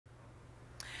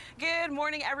Good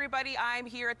morning, everybody. I'm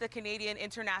here at the Canadian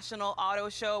International Auto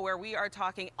Show where we are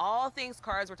talking all things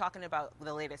cars. We're talking about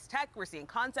the latest tech. We're seeing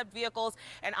concept vehicles.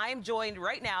 And I am joined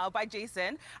right now by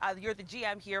Jason. You're the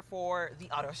GM here for the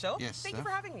Auto Show. Yes. Thank you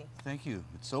for having me. Thank you.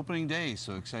 It's opening day,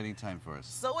 so exciting time for us.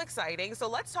 So exciting. So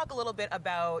let's talk a little bit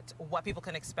about what people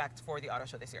can expect for the Auto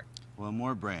Show this year. Well,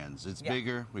 more brands. It's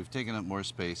bigger. We've taken up more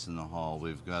space in the hall.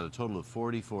 We've got a total of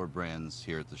 44 brands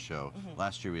here at the show.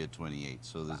 Last year we had 28,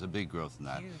 so there's a big growth in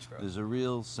that. Huge growth. There's a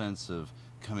real sense of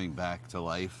coming back to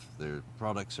life. Their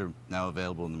products are now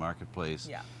available in the marketplace.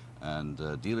 Yeah.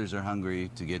 And dealers are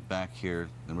hungry to get back here,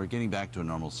 and we're getting back to a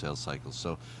normal sales cycle.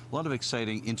 So a lot of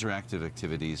exciting interactive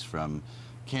activities, from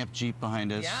Camp Jeep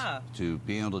behind us to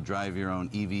being able to drive your own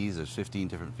EVs. There's 15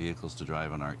 different vehicles to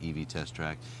drive on our EV test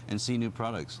track, and see new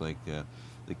products like the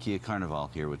Kia Carnival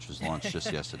here, which was launched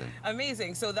just yesterday.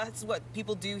 Amazing. So that's what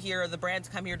people do here. The brands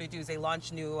come here to do is they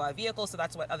launch new vehicles, so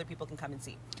that's what other people can come and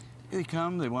see. They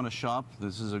come, they want to shop.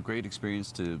 This is a great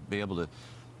experience to be able to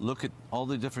look at all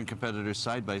the different competitors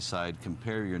side by side,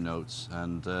 compare your notes,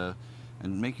 and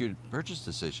make your purchase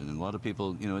decision. And a lot of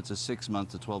people, you know, it's a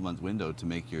 6-month to 12-month window to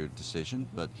make your decision,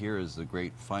 but here is the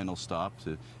great final stop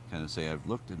to kind of say, I've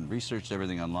looked and researched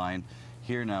everything online.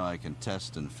 Here now I can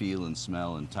test and feel and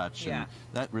smell and touch, and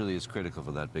that really is critical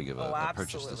for that big of a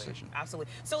purchase decision.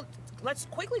 Absolutely. So let's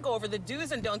quickly go over the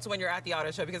do's and don'ts when you're at the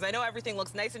auto show, because I know everything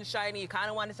looks nice and shiny. You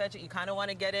kind of want to touch it. You kind of want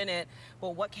to get in it.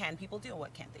 But what can people do?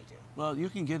 What can't they do? Well, you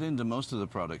can get into most of the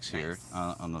products here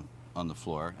on the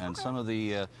floor, and some of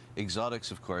the exotics,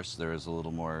 of course, there is a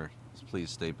little more. Please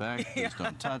stay back. Please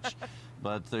don't touch.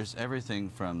 But there's everything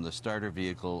from the starter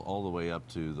vehicle all the way up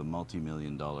to the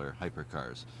multi-million-dollar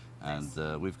hypercars.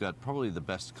 And we've got probably the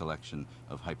best collection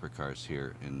of hypercars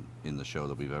here in the show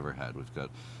that we've ever had. We've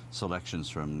got selections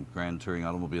from Grand Touring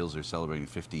automobiles. They're celebrating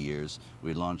 50 years.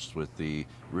 We launched with the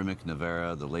Rimac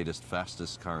Navara, the latest,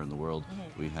 fastest car in the world.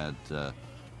 We had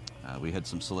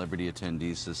some celebrity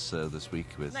attendees this week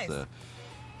with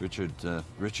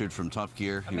Richard from Top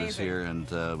Gear. He was here, and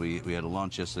we had a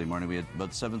launch yesterday morning. We had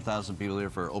about 7,000 people here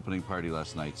for our opening party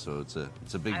last night, so it's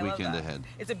a big weekend ahead.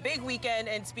 It's a big weekend,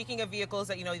 and speaking of vehicles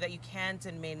that that you can't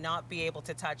and may not be able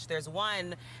to touch, there's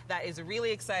one that is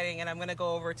really exciting, and I'm going to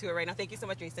go over to it right now. Thank you so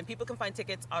much, Jason. People can find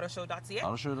tickets autoshow.ca.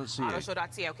 Autoshow.ca.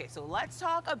 Autoshow.ca. Okay, so let's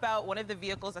talk about one of the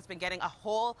vehicles that's been getting a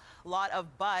whole lot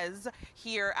of buzz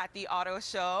here at the Auto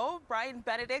Show. Brian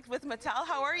Benedict with Mattel.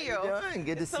 How are you? How you doing?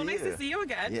 Good to see you. So nice to see you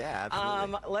again. Yeah,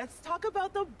 absolutely. Let's talk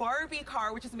about the Barbie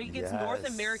car, which is making its North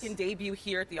American debut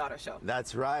here at the Auto Show.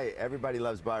 That's right. Everybody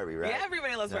loves Barbie, right? Yeah,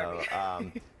 everybody loves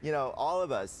Barbie. You know, all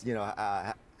of us,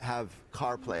 have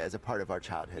car play as a part of our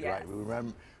childhood, right? We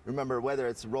remember whether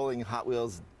it's rolling Hot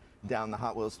Wheels down the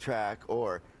Hot Wheels track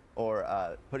or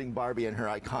putting Barbie in her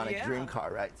iconic dream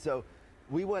car, right? So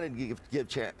we wanted to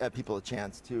give people a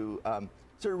chance to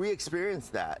sort of re-experience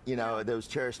that, those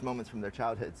cherished moments from their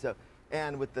childhood. So.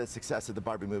 And with the success of the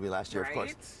Barbie movie last year, of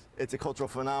course, it's a cultural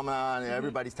phenomenon, and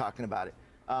everybody's talking about it.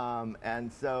 And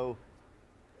so,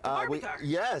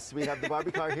 yes, we have the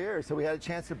Barbie car here. So we had a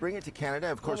chance to bring it to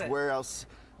Canada. Of course, where else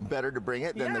better to bring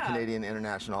it than the Canadian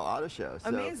International Auto Show? So,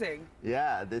 amazing.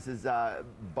 Yeah, this is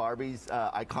Barbie's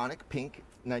iconic pink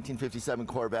 1957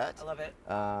 Corvette. I love it.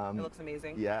 It looks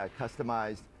amazing. Yeah,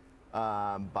 customized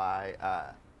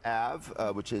by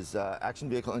AV, which is Action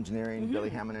Vehicle Engineering, Billy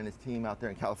Hammond and his team out there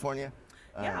in California.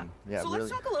 So let's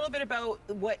talk a little bit about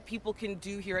what people can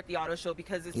do here at the Auto Show,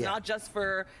 because it's not just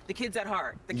for the kids at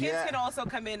heart. The kids can also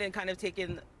come in and kind of take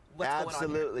in what's going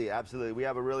on here. Absolutely. We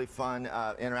have a really fun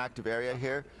interactive area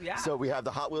here. So we have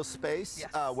the Hot Wheels space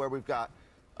where we've got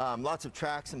lots of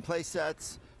tracks and play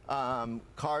sets,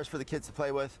 cars for the kids to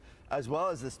play with, as well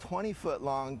as this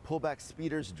 20-foot-long pullback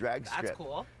speeders drag strip. That's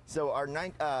cool. So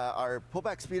our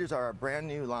pullback speeders are a brand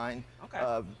new line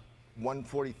of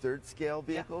 1/43rd scale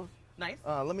vehicles. Nice.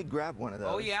 Let me grab one of those.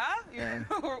 Oh, yeah?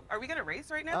 Are we going to race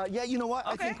right now? Yeah, you know what?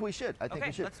 I think we should. I think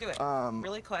we should. Let's do it.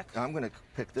 Really quick. I'm going to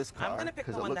pick this car. I'm going to pick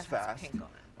the one that has pink on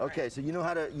it. Okay, so you know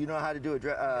how to do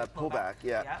a pullback.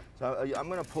 Yeah. So I'm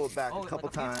going to pull it back a couple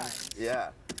times. Yeah.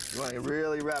 You want to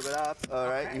really rev it up. All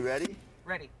right, you ready?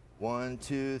 Ready. 1,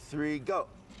 2, 3, go.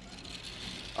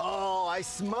 Oh, I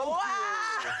smoked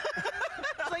you.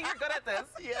 So you're good at this.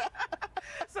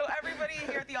 So everybody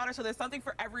here at the Auto Show, there's something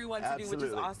for everyone to do, which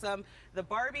is awesome. The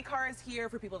Barbie car is here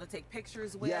for people to take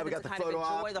pictures with. Yeah, we got to the kind photo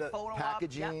of enjoy op, the photo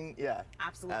packaging. Op.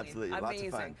 Absolutely.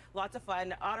 Amazing. Lots of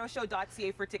fun.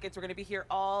 Autoshow.ca for tickets. We're going to be here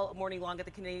all morning long at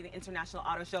the Canadian International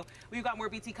Auto Show. We've got more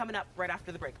BT coming up right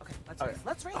after the break. Okay, let's race.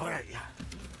 Let's race. All right,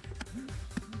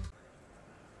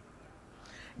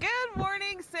 Good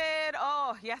morning, Sid.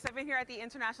 Oh, yes, I've been here at the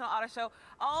International Auto Show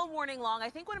all morning long. I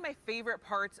think one of my favorite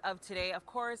parts of today, of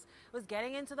course, was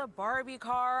getting into the Barbie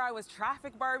car. I was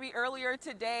traffic Barbie earlier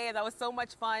today, and that was so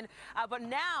much fun. But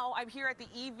now I'm here at the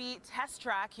EV test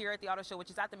track here at the Auto Show, which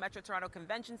is at the Metro Toronto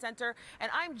Convention Center, and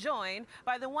I'm joined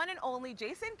by the one and only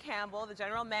Jason Campbell, the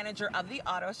General Manager of the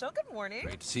Auto Show. Good morning.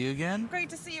 Great to see you again. Great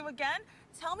to see you again.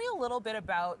 Tell me a little bit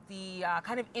about the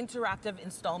kind of interactive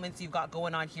installments you've got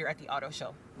going on here at the Auto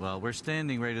Show. Well, we're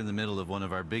standing right in the middle of one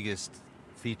of our biggest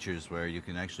features where you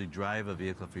can actually drive a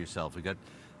vehicle for yourself. We've got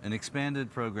an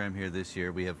expanded program here this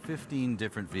year. We have 15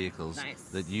 different vehicles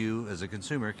that you, as a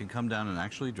consumer, can come down and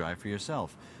actually drive for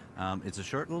yourself. It's a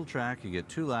short little track, you get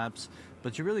 2 laps,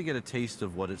 but you really get a taste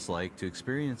of what it's like to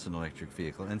experience an electric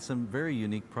vehicle and some very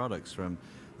unique products, from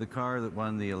the car that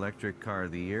won the Electric Car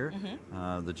of the Year,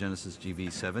 the Genesis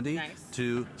GV70,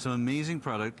 to some amazing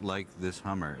product like this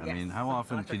Hummer. I mean, how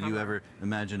often could you ever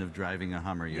imagine of driving a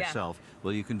Hummer yourself?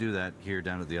 Well, you can do that here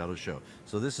down at the Auto Show.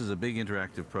 So this is a big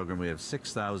interactive program. We have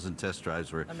 6,000 test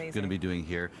drives we're going to be doing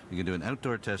here. You can do an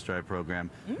outdoor test drive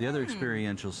program. The other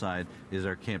experiential side is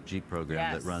our Camp Jeep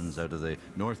program that runs out of the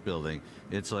North Building.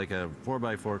 It's like a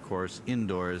 4x4 course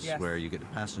indoors where you get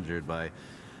passengered by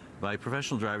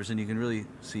professional drivers, and you can really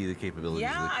see the capabilities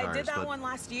of the cars. Yeah, I did that one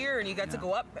last year, and you got to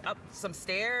go up some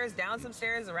stairs, down some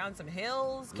stairs, around some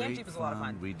hills. Camp Jeep was a lot of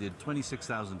fun. We did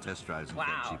 26,000 test drives in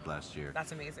Camp Jeep last year.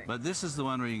 That's amazing. But this is the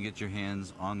one where you can get your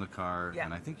hands on the car,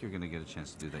 and I think you're going to get a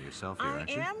chance to do that yourself here, aren't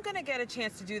you? I am going to get a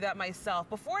chance to do that myself.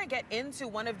 Before I get into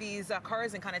one of these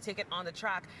cars and kind of take it on the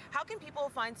track, how can people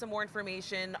find some more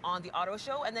information on the Auto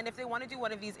Show? And then if they want to do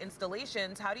one of these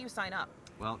installations, how do you sign up?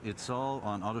 Well, it's all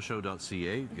on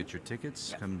autoshow.ca. Get your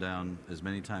tickets, come down as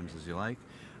many times as you like.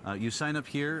 You sign up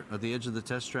here at the edge of the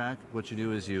test track. What you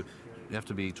do is you have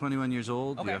to be 21 years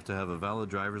old. You have to have a valid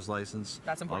driver's license.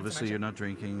 That's important. Obviously, you're not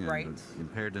drinking and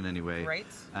impaired in any way.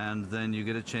 And then you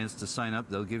get a chance to sign up.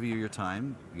 They'll give you your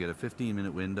time. You get a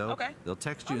 15-minute window. They'll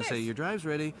text you and say, your drive's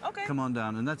ready. Come on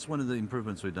down. And that's one of the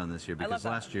improvements we've done this year, because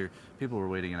last year people were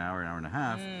waiting an hour and a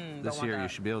half. This year you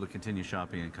should be able to continue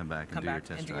shopping and come back and do your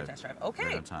test drive.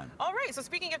 Right on time. All right. So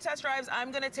speaking of test drives,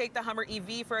 I'm going to take the Hummer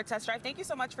EV for a test drive. Thank you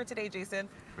so much for today, Jason.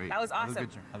 Great. That was awesome.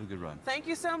 Have a good run. Thank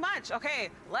you so much. Okay,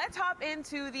 let's hop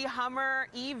into the Hummer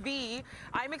EV.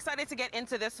 I'm excited to get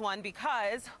into this one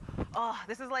because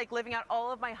this is like living out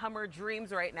all of my Hummer dreams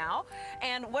right now.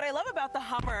 And what I love about the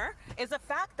Hummer is the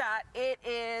fact that it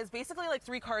is basically like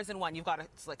 3 cars in one. You've got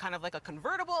it's like kind of like a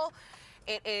convertible.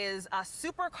 It is a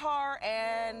supercar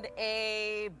and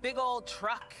a big old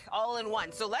truck all in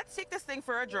one. So let's take this thing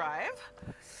for a drive.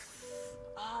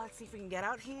 Let's see if we can get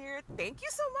out here. Thank you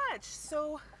so much.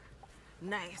 So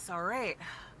nice. All right.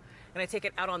 Gonna take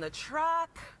it out on the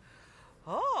truck.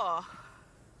 Oh,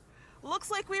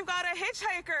 looks like we've got a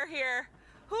hitchhiker here.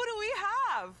 Who do we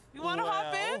have? You want to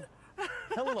hop in?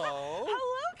 Hello. Hello,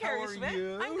 Carrie Schmidt. How are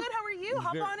you? I'm good. How are you?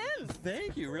 Hop on in.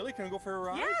 Thank you. Really? Can I go for a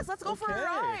ride? Yes, let's go for a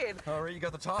ride. All right, you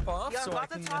got the top off? Yeah, I've got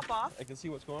the top off. I can see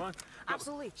what's going on.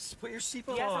 Absolutely. Just put your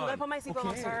seatbelt on. Yes, I'm going to put my seatbelt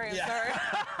on. Sorry, I'm sorry.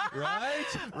 Right.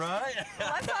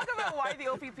 Let's talk about why the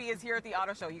OPP is here at the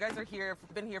Auto Show. You guys are here,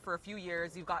 been here for a few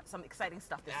years. You've got some exciting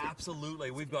stuff this year. Absolutely.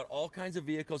 We've got all kinds of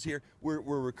vehicles here. We're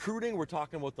recruiting. We're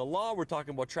talking about the law. We're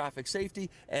talking about traffic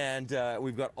safety. And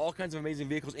we've got all kinds of amazing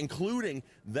vehicles, including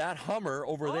that Hummer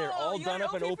over there. All done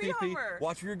up in OPP. Hummer.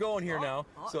 Watch where you're going here now.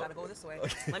 So, gotta go this way.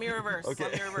 Let me reverse. Let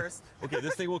me reverse. Okay,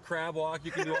 this thing will crab walk.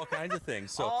 You can do all kinds of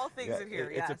things. So all things in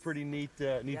here. It's a pretty neat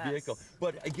vehicle.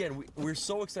 But again, we're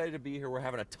so excited to be here. We're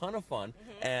having a ton of fun,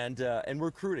 and we're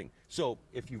recruiting. So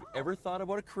if you've ever thought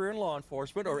about a career in law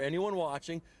enforcement, or anyone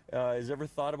watching has ever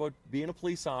thought about being a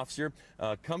police officer,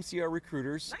 come see our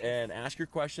recruiters and ask your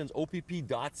questions.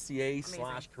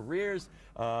 OPP.ca/careers.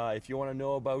 If you want to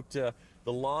know about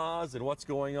the laws and what's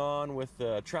going on with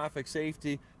traffic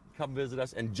safety, come visit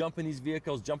us and jump in these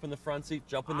vehicles, jump in the front seat,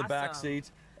 jump in the back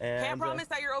seat. And can't promise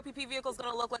that your OPP vehicle is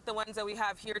going to look like the ones that we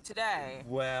have here today.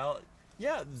 Well,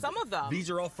 yeah. Some of them.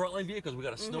 These are all frontline vehicles. We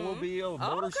got a snowmobile,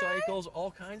 motorcycles, all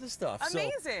kinds of stuff.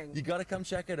 Amazing. So you got to come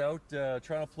check it out.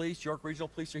 Toronto Police, York Regional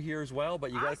Police are here as well,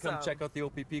 but you got to come check out the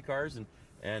OPP cars,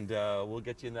 and we'll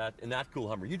get you in that cool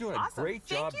Hummer. You're doing a great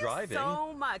job driving. Thank you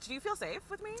so much. Do you feel safe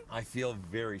with me? I feel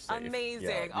very safe. Amazing.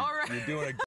 Yeah, all right. You're doing a